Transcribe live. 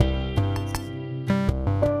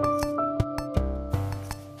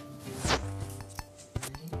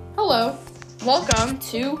Hello, welcome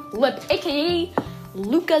to Lip, aka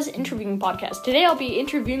Luca's interviewing podcast. Today I'll be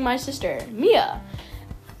interviewing my sister, Mia.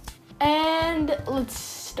 And let's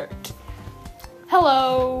start.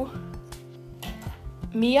 Hello,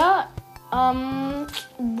 Mia.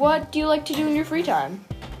 What do you like to do in your free time?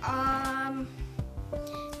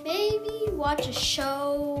 Maybe watch a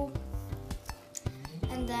show,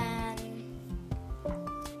 and then,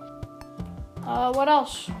 What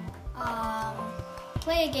else?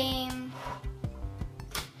 play a game.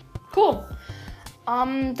 Cool.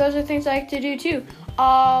 Those are things I like to do too.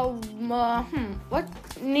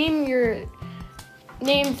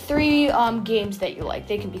 Name three games that you like.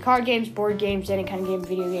 They can be card games, board games, any kind of game,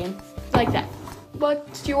 video game, like that.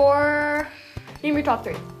 Name your top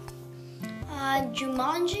three.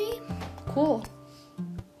 Jumanji, Cool.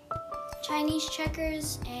 Chinese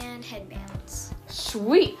checkers, and headbands.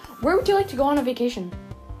 Sweet. Where would you like to go on a vacation?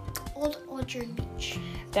 Old Orchard Beach.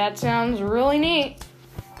 That sounds really neat.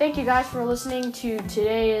 Thank you guys for listening to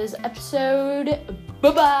today's episode.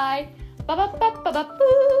 Bye-bye. Bye-bye.